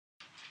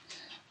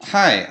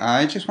Hi,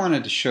 I just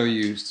wanted to show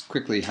you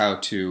quickly how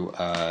to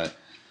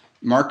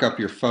mark up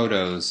your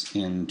photos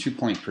in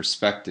two-point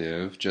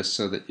perspective just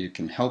so that it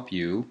can help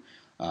you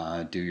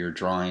do your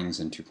drawings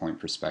in two-point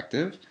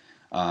perspective.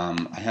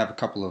 I have a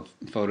couple of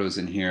photos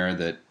in here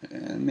that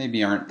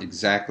maybe aren't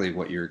exactly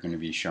what you're going to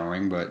be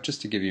showing, but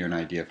just to give you an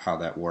idea of how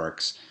that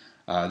works.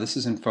 This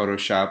is in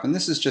Photoshop, and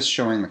this is just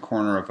showing the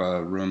corner of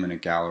a room in a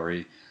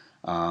gallery,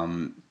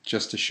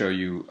 just to show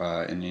you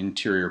an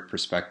interior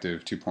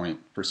perspective,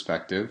 two-point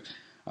perspective.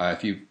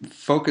 If you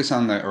focus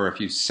on the, or if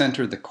you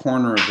center the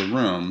corner of the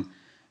room,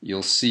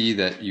 you'll see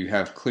that you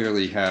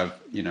clearly have,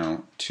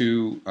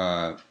 two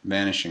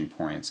vanishing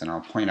points, and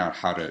I'll point out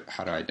how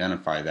to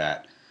identify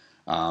that.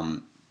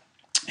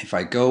 If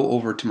I go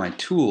over to my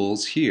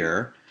tools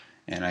here,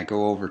 and I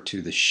go over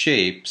to the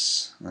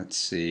shapes, let's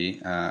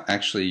see,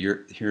 actually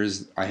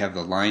I have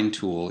the line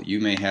tool. You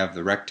may have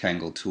the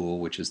rectangle tool,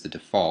 which is the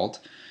default.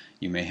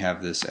 You may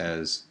have this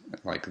as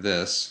like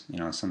this,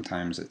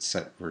 sometimes it's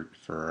set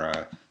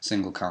for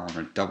single column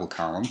or double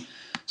column.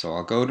 So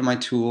I'll go to my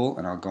tool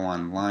and I'll go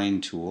on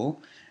line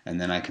tool,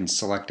 and then I can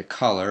select a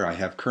color. I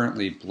have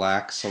currently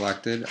black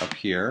selected up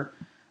here.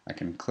 I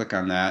can click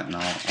on that and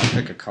I'll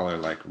pick a color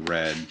like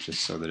red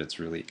just so that it's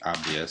really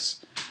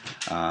obvious.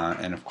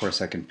 And of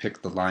course I can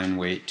pick the line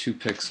weight 2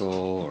 pixel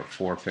or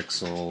 4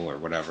 pixel or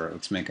whatever.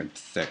 Let's make it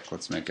thick.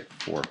 Let's make it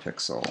 4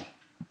 pixel.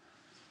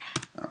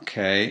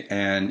 Okay,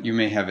 and you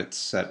may have it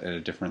set at a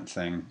different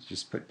thing.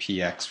 Just put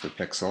px for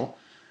pixel.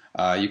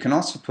 You can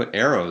also put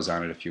arrows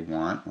on it if you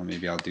want. Well,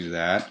 maybe I'll do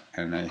that.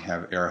 And I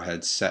have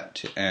arrowhead set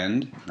to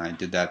end. And I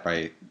did that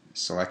by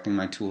selecting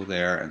my tool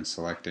there and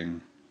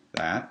selecting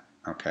that.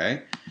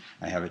 Okay,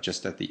 I have it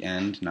just at the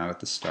end, not at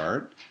the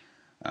start.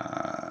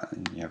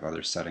 And you have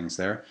other settings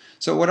there.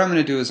 So what I'm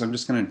going to do is I'm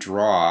just going to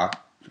draw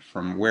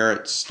from where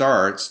it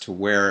starts to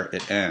where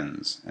it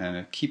ends. And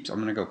I'm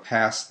going to go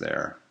past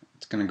there.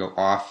 It's going to go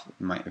off,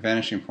 my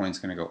vanishing point is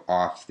going to go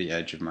off the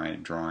edge of my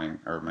drawing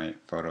or my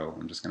photo.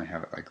 I'm just going to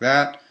have it like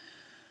that.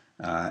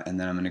 And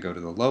then I'm going to go to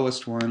the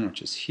lowest one,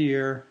 which is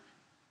here.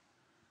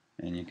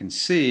 And you can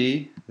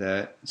see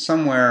that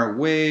somewhere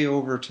way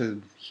over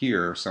to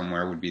here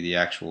somewhere would be the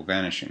actual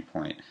vanishing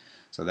point.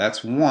 So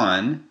that's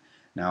one.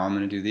 Now I'm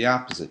going to do the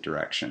opposite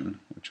direction,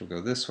 which will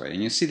go this way.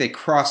 And you see they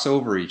cross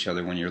over each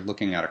other when you're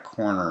looking at a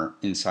corner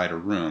inside a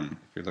room,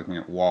 if you're looking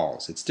at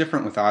walls. It's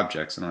different with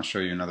objects, and I'll show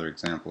you another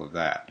example of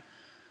that.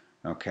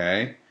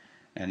 Okay,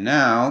 and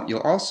now you'll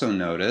also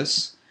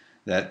notice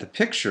that the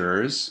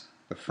pictures,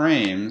 the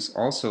frames,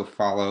 also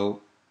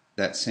follow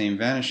that same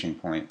vanishing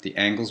point. The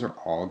angles are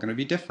all going to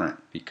be different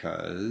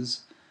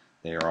because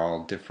they are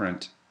all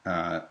different,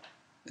 they're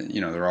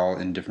all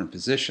in different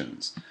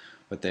positions.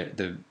 But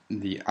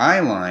the eye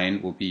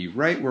line will be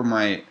right where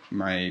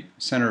my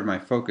center of my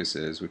focus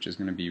is, which is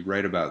going to be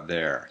right about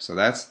there. So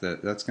that's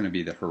going to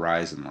be the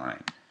horizon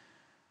line.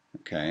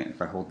 Okay,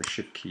 if I hold the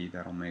shift key,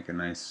 that'll make a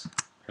nice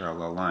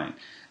parallel line.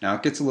 Now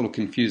it gets a little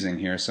confusing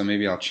here, so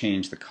maybe I'll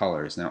change the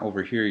colors. Now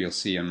over here you'll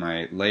see in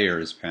my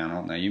layers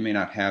panel, now you may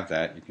not have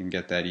that. You can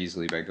get that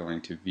easily by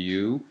going to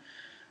View,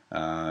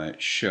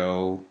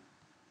 Show,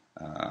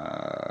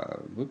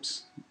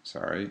 whoops,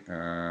 sorry,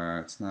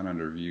 it's not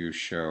under View,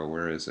 Show,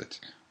 where is it?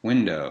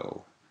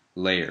 Window,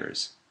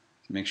 Layers.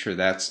 Make sure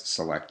that's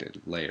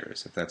selected,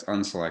 Layers. If that's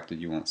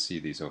unselected, you won't see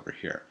these over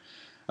here.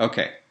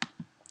 Okay,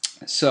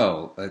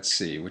 so let's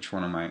see, which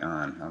one am I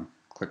on? I'll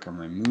click on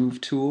my Move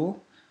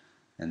tool.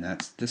 And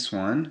that's this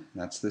one.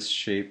 That's this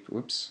shape.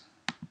 Whoops.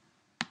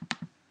 Is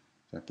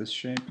that this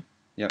shape?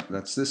 Yep,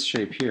 that's this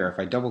shape here. If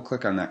I double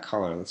click on that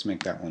color, let's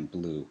make that one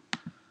blue.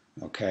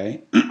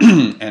 Okay.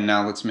 And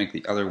now let's make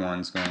the other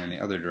ones going in the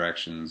other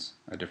directions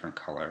a different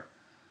color.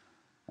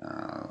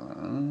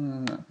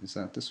 Is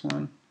that this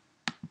one?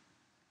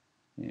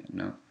 Yeah,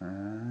 no.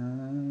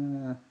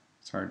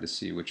 It's hard to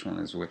see which one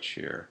is which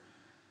here.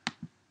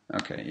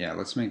 Okay, yeah,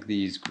 let's make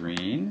these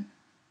green.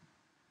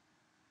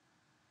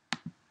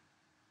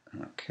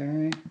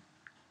 Okay,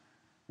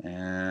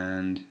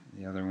 and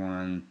the other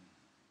one,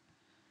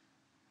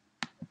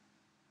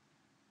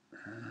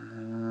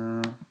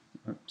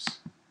 oops,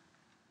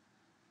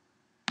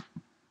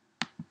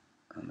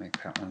 I'll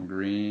make that one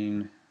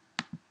green,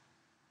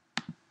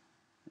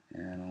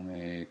 and I'll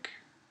make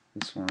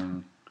this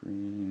one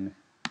green,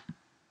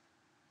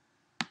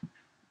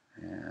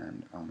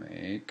 and I'll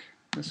make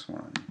this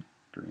one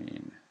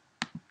green.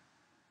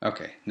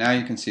 Okay, now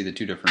you can see the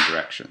two different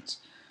directions.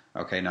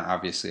 Okay, now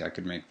obviously I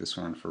could make this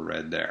one for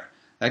red there.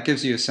 That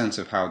gives you a sense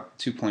of how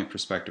two-point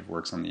perspective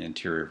works on the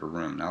interior of a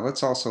room. Now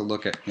let's also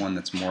look at one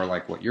that's more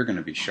like what you're going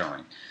to be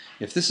showing.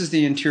 If this is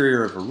the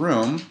interior of a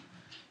room,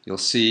 you'll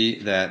see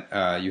that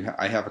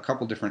I have a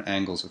couple different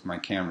angles with my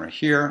camera.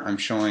 Here I'm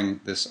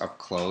showing this up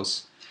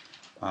close,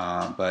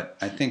 but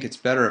I think it's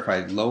better if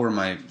I lower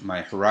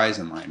my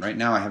horizon line. Right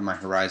now I have my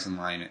horizon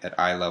line at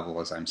eye level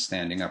as I'm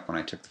standing up when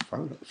I took the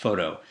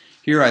photo.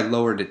 Here I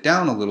lowered it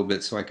down a little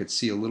bit so I could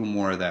see a little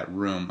more of that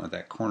room, or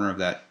that corner of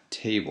that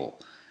table.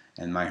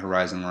 And my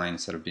horizon line,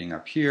 instead of being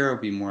up here,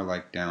 will be more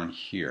like down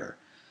here.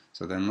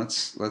 So then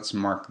let's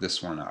mark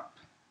this one up.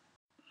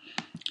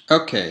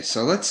 Okay,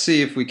 so let's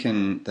see if we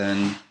can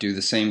then do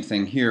the same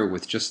thing here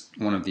with just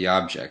one of the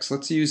objects.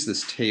 Let's use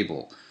this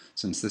table,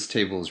 since this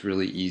table is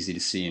really easy to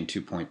see in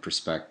two-point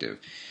perspective.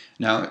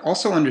 Now,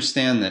 also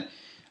understand that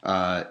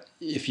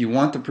if you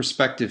want the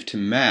perspective to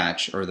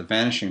match, or the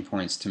vanishing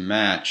points to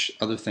match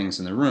other things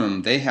in the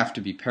room, they have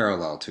to be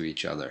parallel to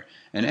each other.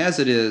 And as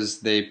it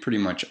is, they pretty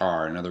much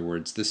are. In other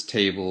words, this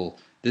table,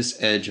 this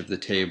edge of the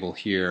table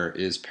here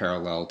is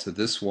parallel to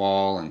this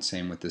wall, and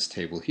same with this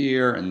table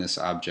here, and this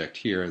object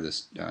here,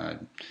 this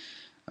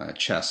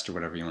chest, or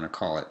whatever you want to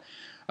call it.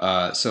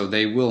 So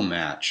they will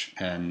match,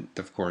 and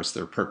of course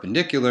they're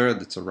perpendicular.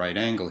 That's a right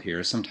angle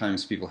here.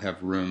 Sometimes people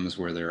have rooms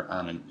where they're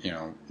on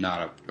a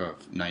not a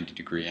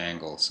 90-degree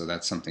angle, so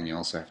that's something you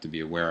also have to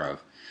be aware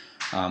of.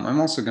 I'm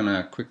also going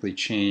to quickly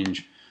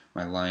change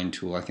my line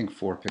tool. I think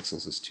 4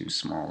 pixels is too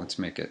small. Let's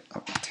make it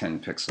 10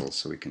 pixels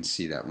so we can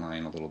see that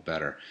line a little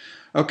better.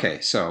 Okay,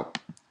 so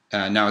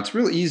now it's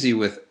real easy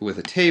with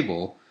a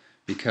table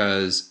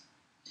because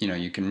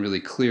you can really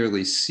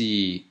clearly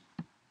see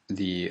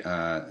the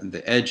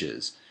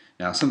edges.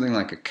 Now something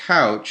like a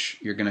couch,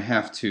 you're going to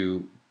have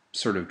to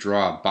sort of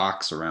draw a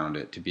box around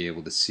it to be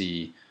able to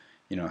see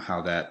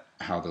how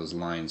those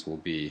lines will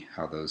be,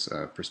 how those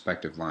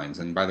perspective lines.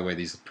 And by the way,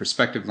 these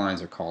perspective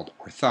lines are called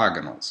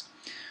orthogonals.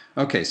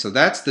 Okay, so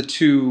that's the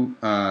two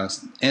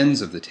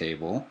ends of the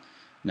table.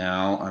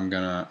 Now I'm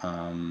going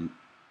to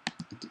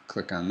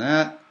click on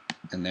that,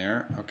 and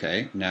there.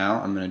 Okay,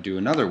 now I'm going to do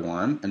another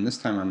one, and this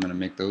time I'm going to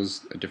make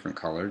those a different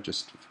color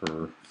just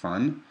for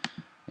fun.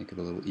 Make it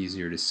a little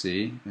easier to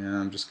see. And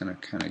I'm just going to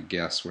kind of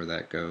guess where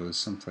that goes,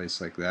 someplace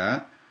like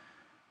that.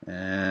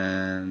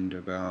 And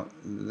about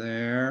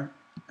there.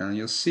 And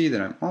you'll see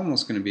that I'm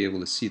almost going to be able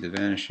to see the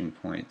vanishing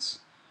points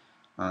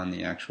on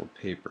the actual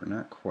paper.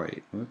 Not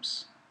quite.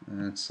 Whoops.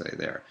 Let's say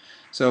there.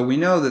 So we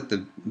know that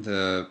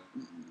the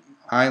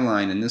eye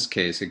line in this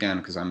case, again,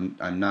 because I'm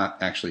not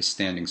actually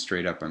standing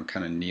straight up, I'm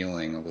kind of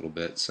kneeling a little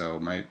bit, so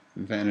my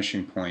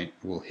vanishing point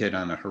will hit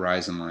on a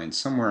horizon line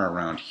somewhere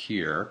around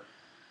here.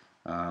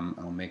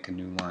 I'll make a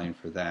new line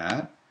for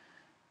that,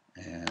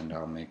 and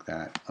I'll make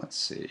that, let's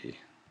see,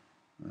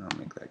 I'll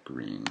make that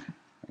green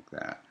like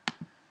that.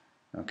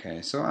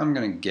 Okay, so I'm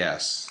going to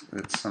guess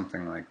it's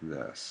something like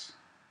this,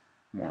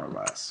 more or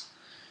less.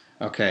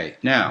 Okay,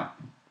 now,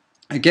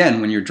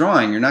 again, when you're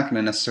drawing, you're not going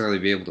to necessarily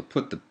be able to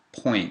put the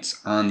points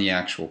on the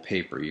actual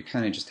paper. You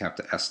kind of just have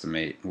to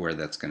estimate where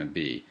that's going to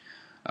be.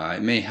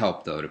 It may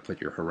help, though, to put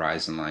your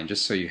horizon line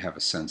just so you have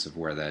a sense of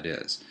where that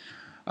is.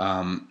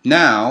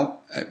 Now,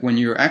 when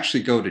you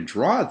actually go to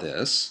draw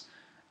this,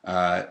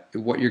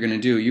 what you're going to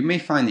do, you may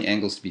find the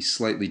angles to be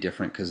slightly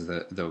different because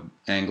the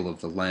angle of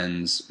the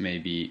lens may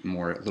be a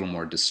little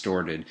more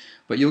distorted,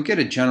 but you'll get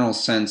a general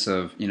sense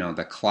of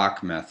the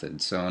clock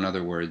method. So in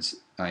other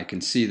words, I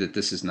can see that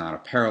this is not a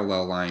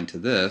parallel line to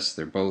this.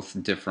 They're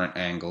both different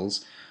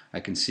angles. I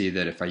can see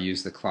that if I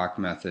use the clock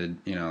method,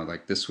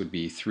 like this would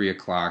be 3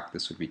 o'clock,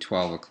 this would be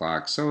 12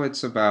 o'clock, so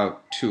it's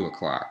about 2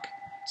 o'clock,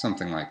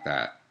 something like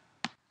that.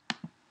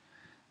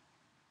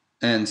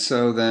 And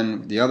so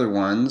then the other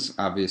ones,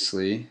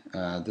 obviously,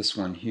 this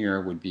one here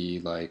would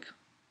be like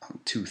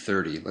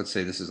 2:30. Let's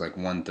say this is like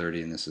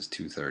 1:30 and this is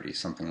 2:30,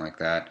 something like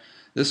that.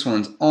 This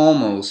one's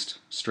almost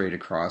straight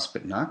across,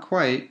 but not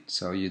quite.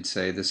 So you'd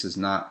say this is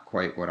not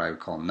quite what I would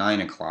call 9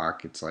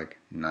 o'clock. It's like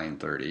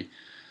 9:30.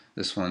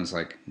 This one's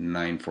like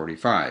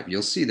 9:45.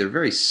 You'll see they're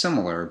very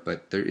similar,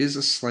 but there is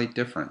a slight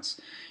difference.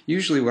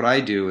 Usually what I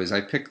do is I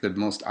pick the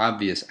most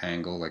obvious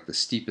angle, like the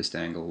steepest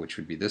angle, which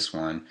would be this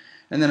one,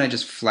 and then I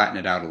just flatten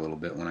it out a little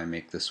bit when I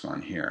make this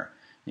one here.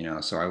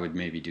 So I would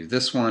maybe do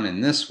this one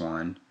and this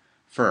one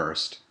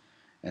first,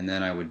 and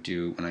then I would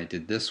do, when I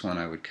did this one,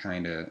 I would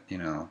kind of,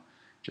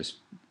 just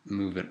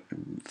move it,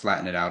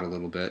 flatten it out a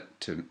little bit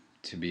to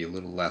be a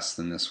little less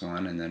than this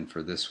one, and then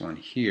for this one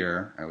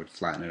here, I would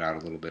flatten it out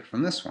a little bit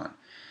from this one.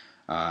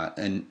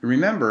 And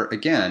remember,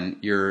 again,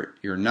 you're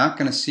not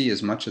going to see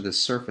as much of this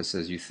surface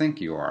as you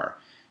think you are.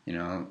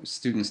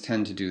 Students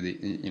tend to do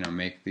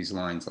make these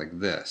lines like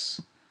this,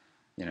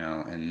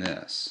 and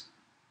this,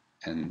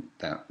 and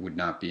that would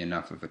not be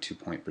enough of a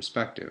two-point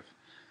perspective.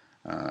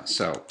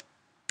 So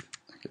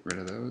get rid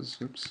of those.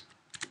 Oops.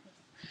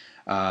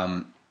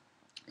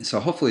 So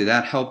hopefully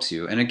that helps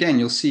you. And again,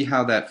 you'll see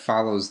how that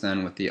follows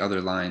then with the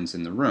other lines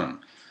in the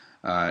room.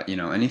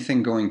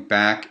 Anything going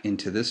back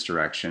into this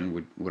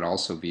direction would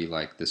also be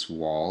like this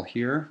wall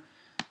here.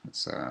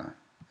 Let's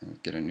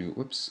get a new,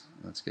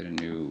 let's get a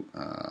new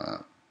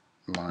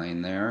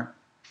line there.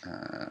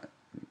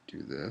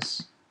 Do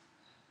this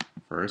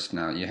first.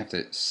 Now you have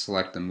to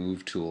select the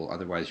move tool,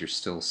 otherwise you're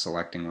still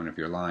selecting one of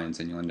your lines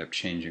and you'll end up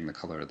changing the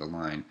color of the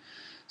line.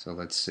 So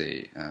let's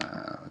see,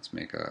 let's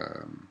make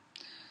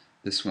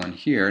this one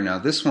here. Now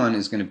this one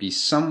is going to be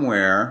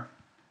somewhere,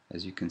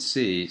 as you can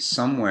see,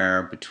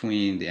 somewhere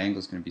between, the angle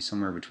is going to be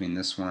somewhere between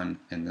this one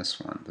and this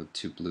one, the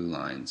two blue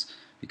lines,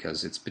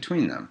 because it's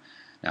between them.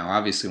 Now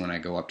obviously when I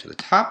go up to the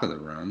top of the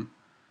room,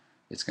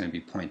 it's going to be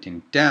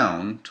pointing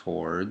down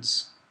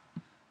towards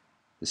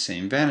the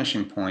same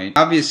vanishing point.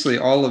 Obviously,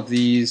 all of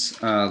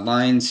these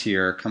lines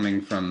here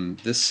coming from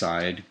this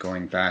side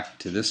going back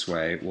to this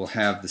way will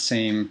have the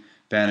same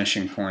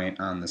vanishing point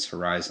on this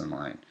horizon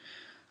line.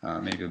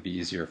 Maybe it'll be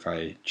easier if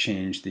I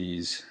change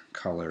these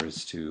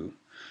colors to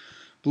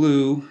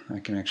blue. I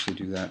can actually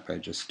do that by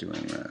just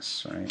doing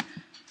this, right?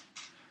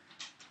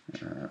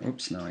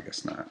 Oops, no, I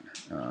guess not.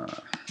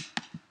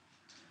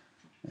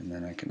 And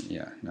then I can,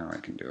 yeah, now I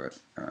can do it.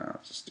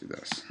 I'll just do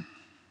this.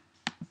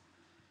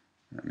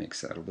 That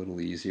makes that a little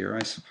easier,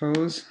 I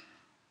suppose.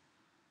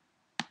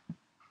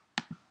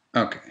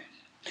 Okay.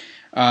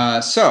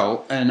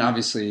 And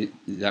obviously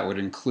that would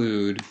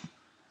include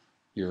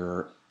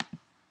your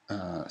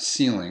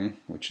ceiling,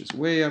 which is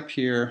way up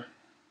here,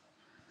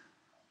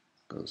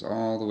 goes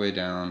all the way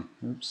down.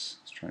 Oops,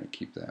 let's try to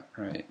keep that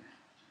right.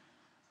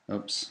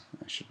 Oops,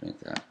 I should make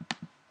that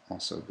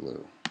also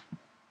blue.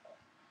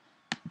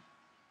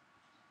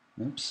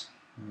 Oops,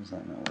 why is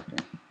that not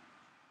working?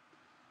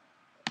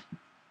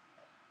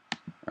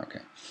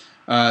 Okay.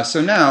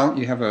 So now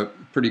you have a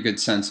pretty good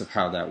sense of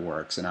how that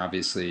works, and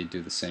obviously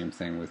do the same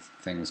thing with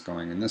things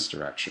going in this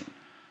direction.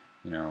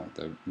 You know,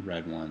 the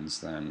red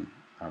ones, then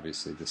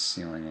obviously the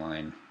ceiling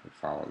line would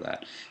follow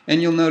that.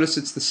 And you'll notice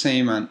it's the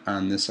same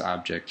on this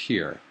object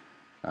here.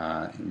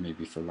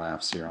 Maybe for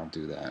laughs here I'll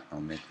do that.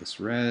 I'll make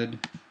this red,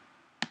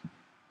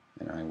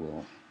 and I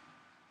will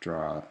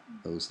draw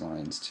those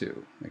lines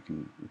too. We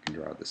can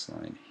draw this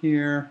line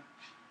here.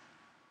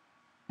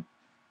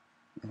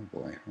 Oh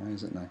boy, why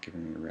is it not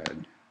giving me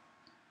red?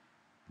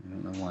 I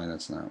don't know why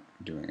that's not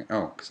doing it.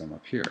 Oh, because I'm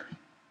up here.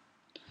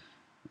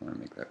 I want to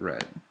make that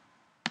red.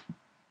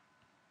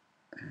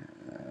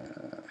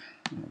 Oh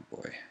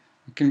boy.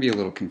 It can be a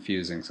little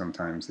confusing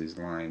sometimes, these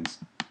lines.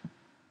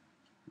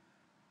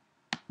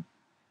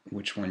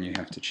 Which one you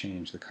have to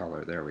change the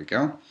color. There we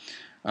go.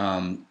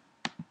 Make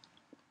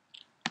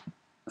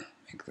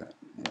that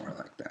more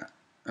like that.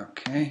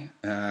 Okay.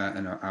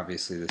 And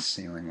obviously the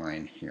ceiling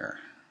line here.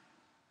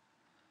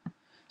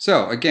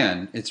 So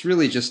again, it's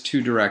really just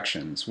two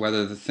directions.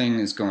 Whether the thing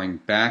is going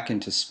back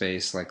into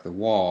space like the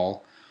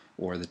wall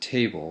or the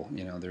table,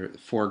 you know, they're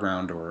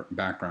foreground or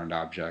background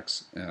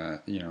objects,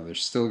 you know, they're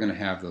still going to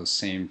have those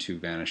same two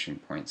vanishing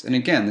points. And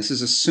again, this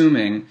is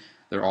assuming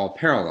they're all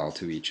parallel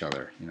to each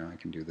other. You know, I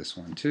can do this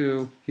one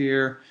too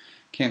here.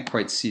 Can't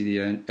quite see the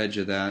edge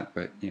of that,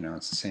 but you know,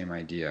 it's the same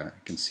idea.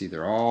 You can see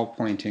they're all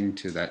pointing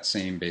to that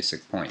same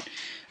basic point.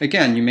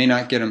 Again, you may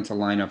not get them to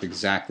line up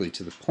exactly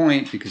to the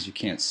point because you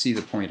can't see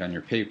the point on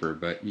your paper,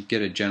 but you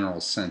get a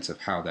general sense of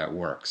how that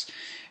works.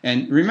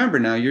 And remember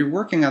now, you're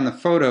working on the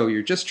photo,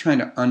 you're just trying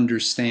to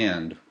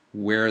understand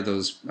where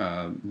those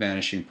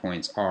vanishing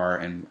points are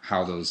and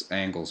how those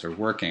angles are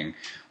working.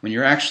 When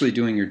you're actually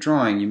doing your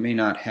drawing, you may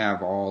not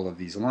have all of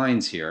these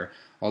lines here,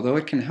 although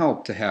it can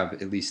help to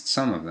have at least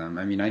some of them.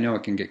 I mean, I know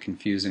it can get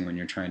confusing when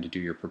you're trying to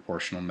do your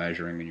proportional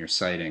measuring and your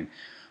sighting,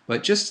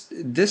 but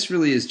this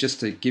really is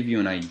just to give you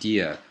an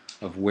idea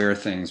of where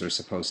things are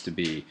supposed to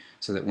be,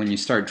 so that when you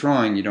start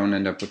drawing, you don't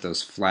end up with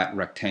those flat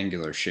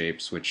rectangular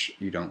shapes which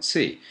you don't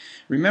see.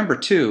 Remember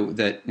too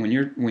that when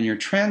you're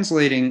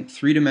translating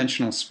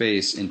three-dimensional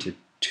space into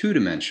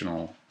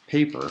two-dimensional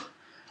paper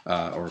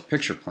or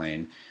picture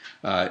plane,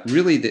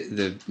 really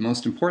the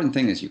most important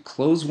thing is you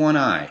close one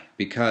eye,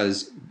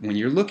 because when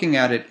you're looking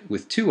at it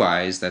with two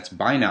eyes, that's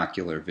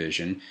binocular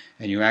vision,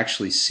 and you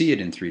actually see it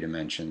in 3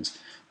 dimensions.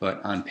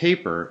 But on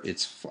paper,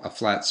 it's a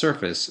flat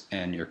surface,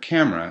 and your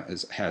camera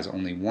has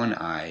only one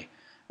eye,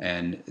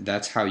 and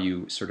that's how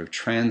you sort of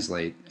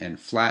translate and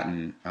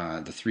flatten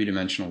the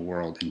 3-dimensional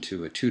world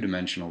into a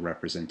 2-dimensional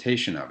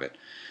representation of it.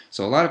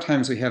 So a lot of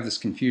times we have this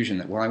confusion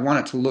that, well, I want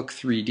it to look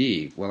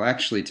 3D. Well,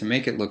 actually, to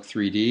make it look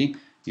 3D,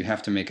 you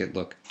have to make it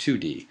look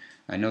 2D.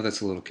 I know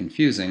that's a little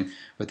confusing,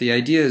 but the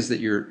idea is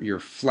that you're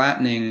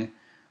flattening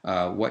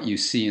what you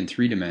see in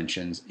 3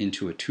 dimensions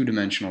into a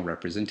 2-dimensional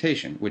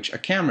representation, which a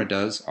camera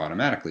does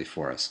automatically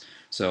for us.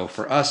 So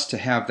for us to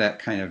have that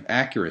kind of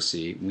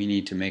accuracy, we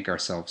need to make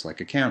ourselves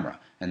like a camera,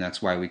 and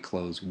that's why we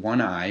close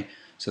one eye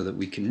so that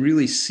we can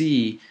really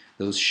see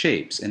those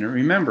shapes. And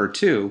remember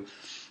too,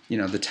 you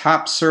know, the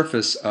top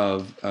surface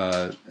of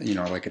you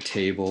know, like a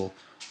table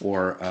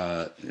or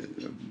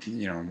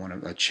you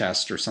know, a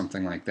chest or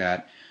something like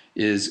that,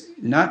 is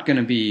not going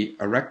to be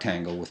a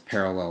rectangle with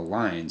parallel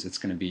lines. It's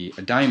going to be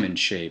a diamond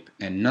shape,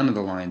 and none of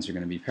the lines are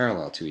going to be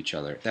parallel to each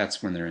other.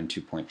 That's when they're in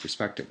 2-point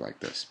perspective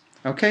like this.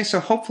 Okay, so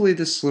hopefully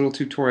this little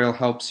tutorial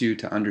helps you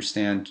to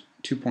understand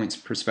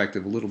 2-point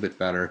perspective a little bit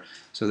better,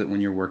 so that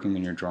when you're working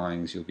in your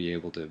drawings you'll be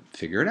able to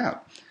figure it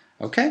out.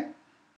 Okay?